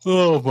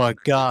 Oh my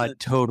God,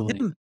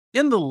 totally.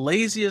 In the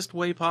laziest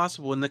way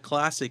possible. In the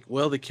classic,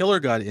 well, the killer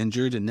got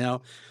injured and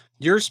now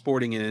you're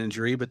sporting an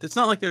injury, but it's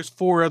not like there's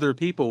 4 other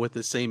people with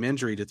the same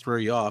injury to throw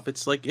you off.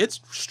 It's like, it's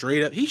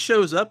straight up. He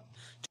shows up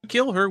to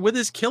kill her with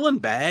his killing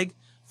bag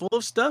full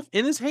of stuff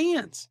in his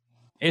hands.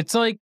 It's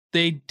like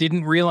they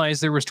didn't realize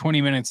there was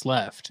 20 minutes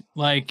left.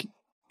 Like,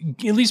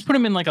 at least put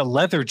him in like a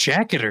leather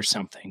jacket or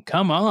something.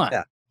 Come on.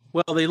 Yeah.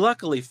 Well, they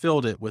luckily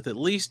filled it with at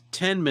least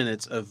 10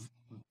 minutes of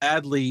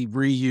badly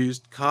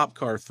reused cop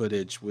car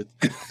footage with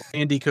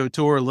Andy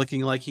Couture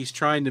looking like he's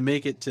trying to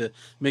make it to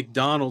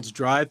McDonald's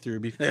drive-thru.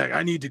 Like,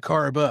 I need to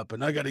carb up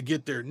and I got to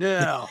get there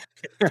now.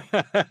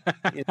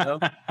 You know,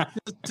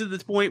 to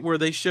the point where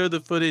they show the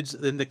footage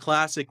in the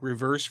classic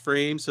reverse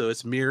frame, so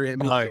it's mirror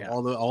image. Oh, yeah.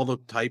 All the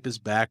type is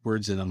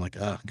backwards, and I'm like,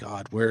 oh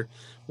God, what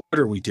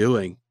are we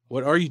doing?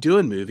 What are you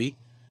doing, movie?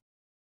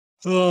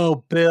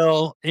 Oh,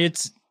 Bill,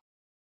 it's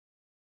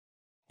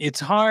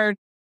hard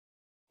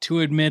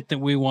to admit that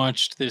we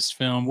watched this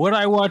film. Would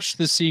I watch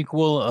the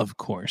sequel? Of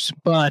course,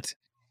 but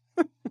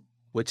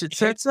which it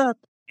sets up.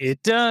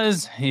 It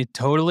does. It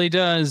totally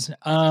does.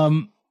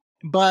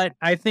 But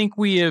I think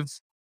we have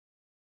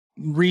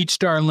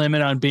reached our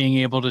limit on being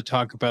able to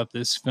talk about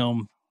this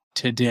film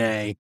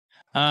today.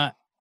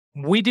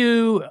 We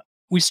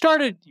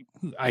started,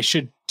 I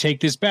should take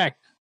this back.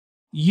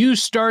 You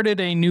started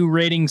a new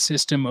rating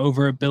system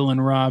over at Bill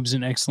and Rob's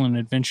An Excellent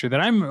Adventure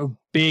that I'm a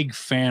big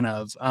fan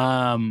of.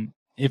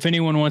 If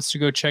anyone wants to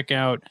go check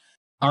out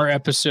our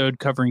episode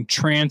covering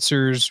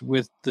Trancers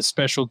with the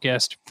special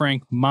guest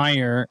Frank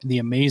Meyer, the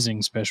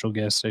amazing special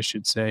guest, I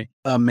should say.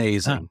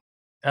 Amazing.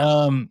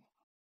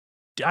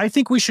 I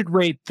think we should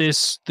rate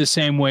this the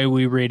same way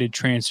we rated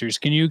Trancers.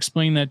 Can you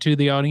explain that to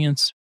the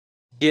audience?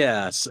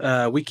 Yes.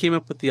 We came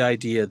up with the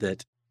idea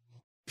that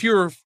if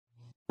you're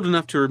old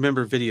enough to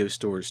remember video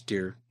stores,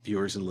 dear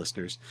viewers and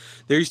listeners,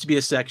 there used to be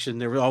a section,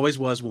 there always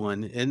was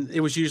one, and it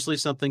was usually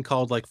something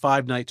called like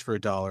Five Nights for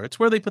 $1. It's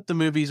where they put the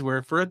movies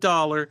where for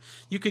 $1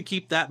 you could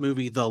keep that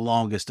movie the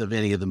longest of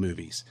any of the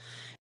movies.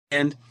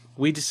 And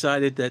we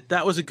decided that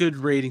that was a good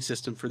rating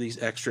system for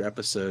these extra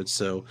episodes.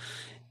 So in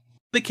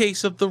the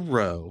case of The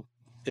Row,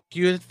 if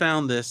you had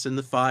found this in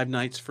the Five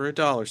Nights for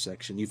 $1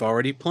 section, you've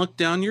already plunked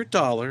down your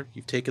 $1,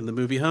 you've taken the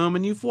movie home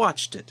and you've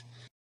watched it.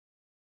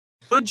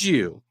 Would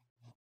you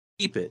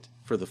keep it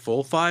for the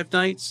full 5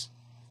 nights?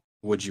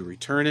 Would you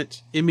return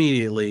it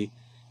immediately,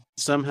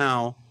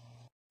 somehow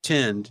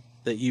pretend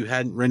that you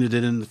hadn't rented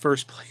it in the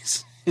first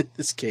place, in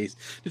this case,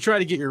 to try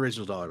to get your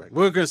original $1 back?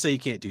 We're going to say you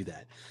can't do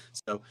that.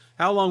 So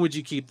how long would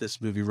you keep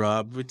this movie,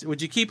 Rob? Would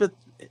you keep it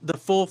the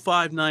full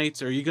 5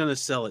 nights, or are you going to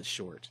sell it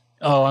short?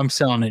 Oh, I'm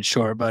selling it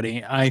short,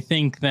 buddy. I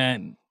think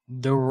that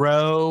The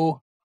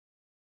Row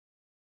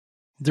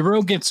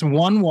gets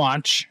one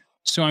watch,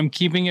 so I'm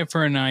keeping it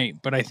for a night,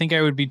 but I think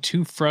I would be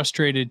too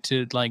frustrated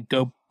to like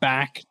go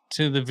back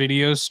to the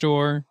video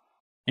store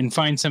and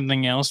find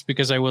something else,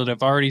 because I would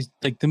have already,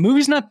 like, the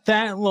movie's not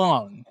that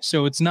long,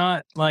 so it's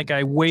not like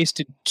I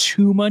wasted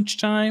too much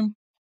time,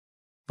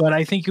 but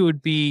I think it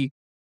would be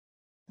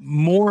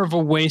more of a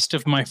waste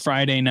of my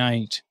Friday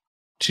night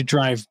to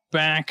drive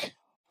back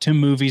to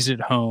movies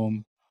at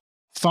home,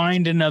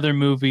 find another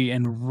movie,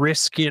 and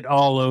risk it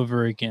all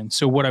over again.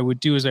 So what I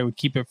would do is I would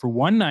keep it for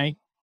one night,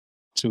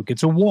 so it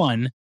gets a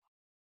 1,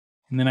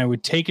 and then I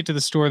would take it to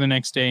the store the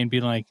next day and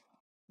be like,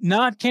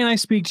 not can I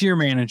speak to your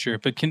manager,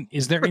 but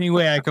is there any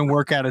way I can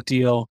work out a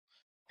deal?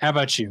 How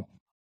about you?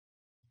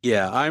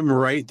 Yeah, I'm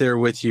right there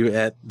with you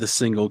at the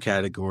single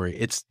category.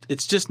 It's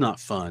just not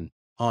fun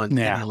on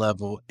any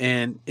level,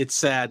 and it's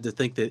sad to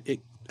think that it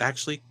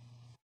actually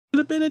could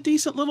have been a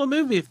decent little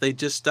movie if they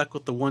just stuck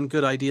with the one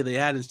good idea they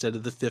had instead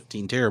of the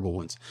 15 terrible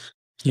ones.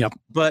 Yep.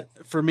 But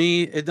for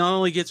me, it not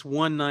only gets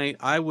one night,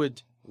 I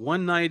would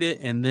one night it,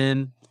 and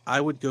then I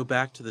would go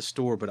back to the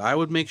store, but I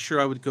would make sure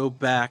I would go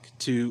back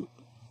to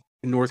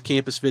North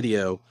Campus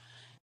Video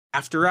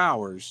after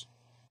hours.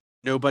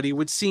 Nobody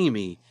would see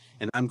me,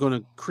 and I'm going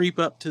to creep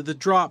up to the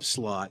drop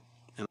slot,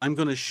 and I'm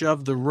going to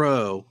shove The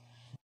Row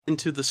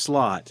into the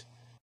slot.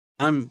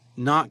 I'm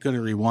not going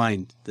to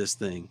rewind this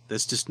thing.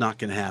 That's just not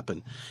going to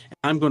happen.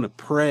 I'm going to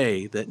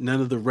pray that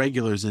none of the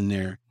regulars in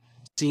there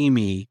see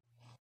me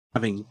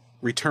having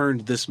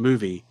returned this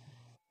movie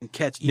and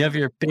catch. You have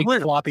your big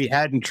floppy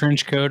hat and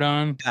trench coat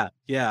on?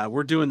 Yeah.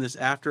 We're doing this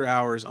after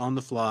hours on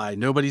the fly.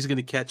 Nobody's going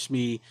to catch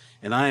me,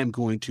 and I am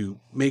going to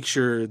make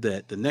sure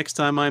that the next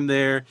time I'm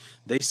there,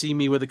 they see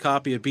me with a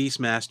copy of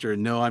Beastmaster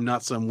and know I'm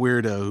not some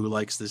weirdo who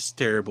likes this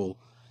terrible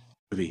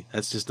movie.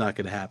 That's just not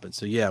going to happen.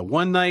 So yeah,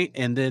 one night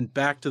and then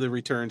back to the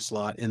return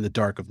slot in the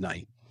dark of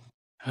night.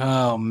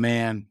 Oh,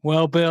 man.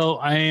 Well, Bill,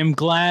 I am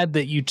glad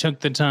that you took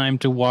the time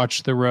to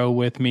watch The Row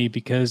with me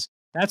because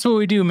that's what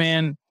we do,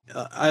 man.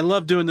 I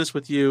love doing this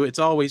with you. It's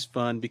always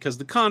fun because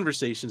the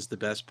conversation's the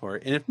best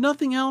part. And if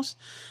nothing else,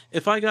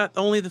 if I got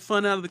only the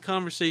fun out of the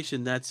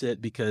conversation, that's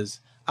it.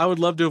 Because I would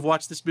love to have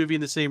watched this movie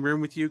in the same room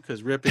with you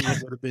because ripping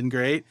it would have been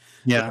great.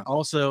 Yeah. But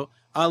also,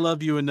 I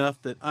love you enough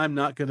that I'm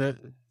not going to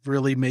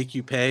really make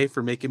you pay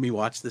for making me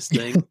watch this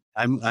thing.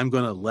 I'm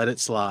going to let it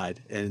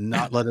slide and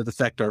not let it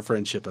affect our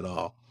friendship at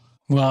all.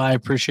 Well, I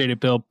appreciate it,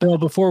 Bill. Bill,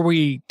 before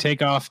we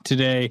take off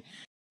today,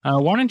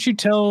 why don't you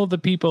tell the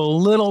people a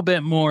little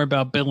bit more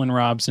about Bill and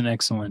Rob's An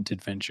Excellent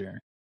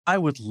Adventure? I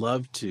would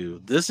love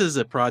to. This is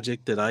a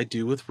project that I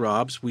do with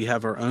Rob's. We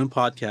have our own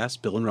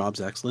podcast, Bill and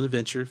Rob's Excellent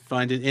Adventure.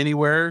 Find it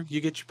anywhere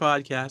you get your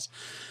podcast.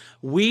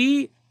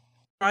 We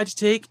try to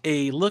take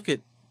a look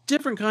at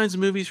different kinds of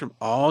movies from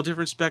all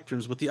different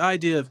spectrums with the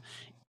idea of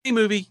any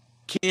movie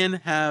can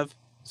have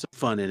some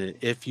fun in it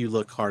if you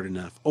look hard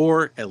enough,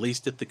 or at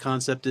least if the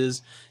concept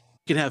is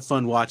you can have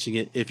fun watching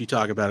it if you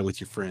talk about it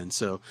with your friends.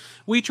 So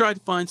we try to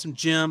find some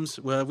gems.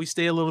 Well, we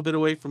stay a little bit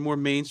away from more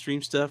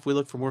mainstream stuff. We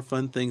look for more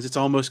fun things. It's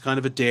almost kind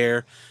of a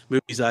dare.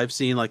 Movies I've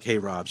seen like, hey,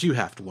 Robs, you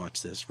have to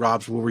watch this.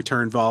 Robs will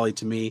return volley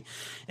to me.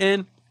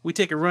 And we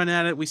take a run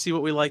at it. We see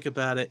what we like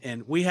about it.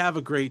 And we have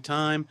a great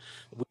time.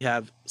 We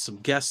have some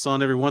guests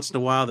on every once in a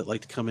while that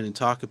like to come in and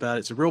talk about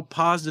it. It's a real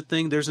positive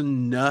thing. There's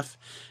enough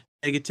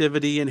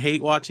negativity and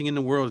hate watching in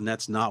the world, and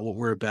that's not what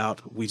we're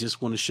about. We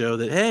just want to show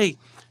that, hey,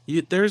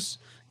 there's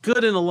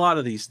good in a lot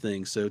of these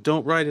things, so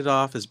don't write it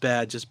off as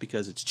bad just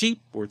because it's cheap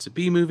or it's a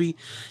B movie.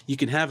 You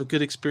can have a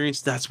good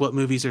experience. That's what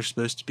movies are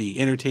supposed to be.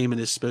 Entertainment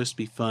is supposed to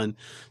be fun,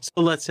 so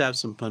let's have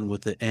some fun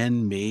with it,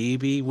 and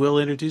maybe we'll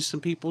introduce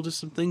some people to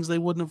some things they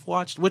wouldn't have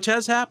watched, which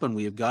has happened.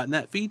 We have gotten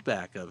that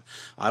feedback of,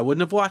 I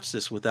wouldn't have watched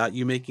this without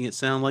you making it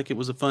sound like it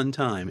was a fun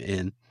time,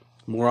 and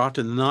more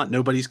often than not,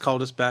 nobody's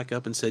called us back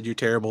up and said, you're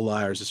terrible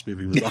liars. This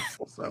movie was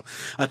awful. So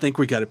I think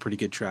we got a pretty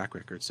good track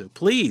record. So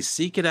please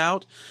seek it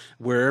out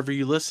wherever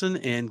you listen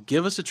and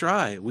give us a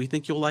try. We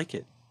think you'll like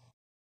it.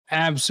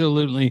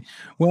 Absolutely.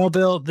 Well,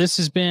 Bill, this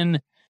has been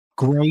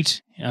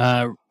great.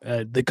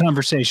 The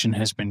conversation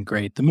has been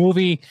great. The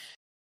movie,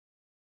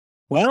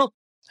 well,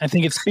 I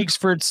think it speaks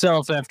for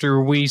itself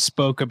after we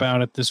spoke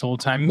about it this whole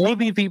time.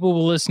 Maybe people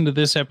will listen to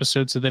this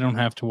episode so they don't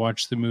have to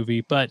watch the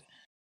movie. But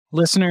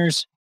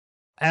listeners,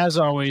 as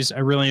always, I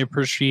really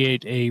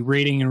appreciate a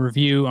rating and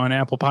review on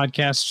Apple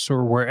Podcasts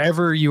or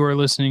wherever you are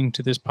listening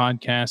to this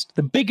podcast.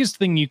 The biggest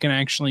thing you can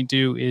actually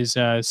do is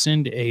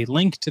send a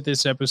link to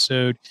this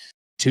episode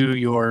to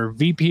your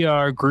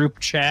VPR group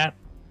chat.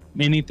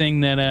 Anything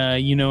that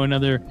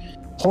another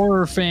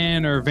horror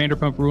fan or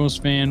Vanderpump Rules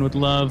fan would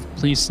love,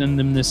 please send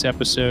them this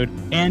episode.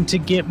 And to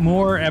get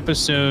more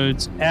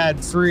episodes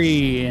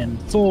ad-free and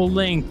full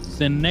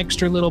length and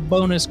extra little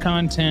bonus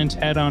content,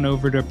 head on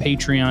over to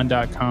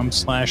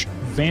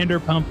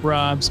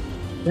patreon.com/VanderpumpRobs.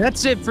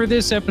 That's it for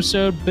this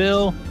episode,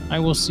 Bill. I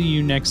will see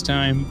you next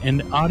time.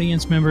 And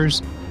audience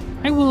members,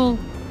 I will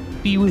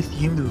be with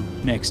you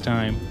next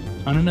time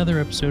on another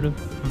episode of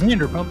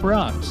Vanderpump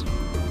Robs.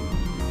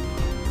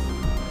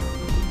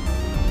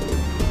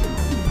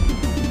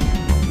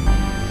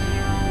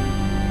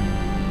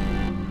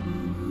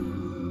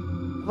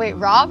 Wait,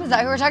 Rob? Is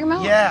that who we're talking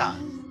about? Yeah.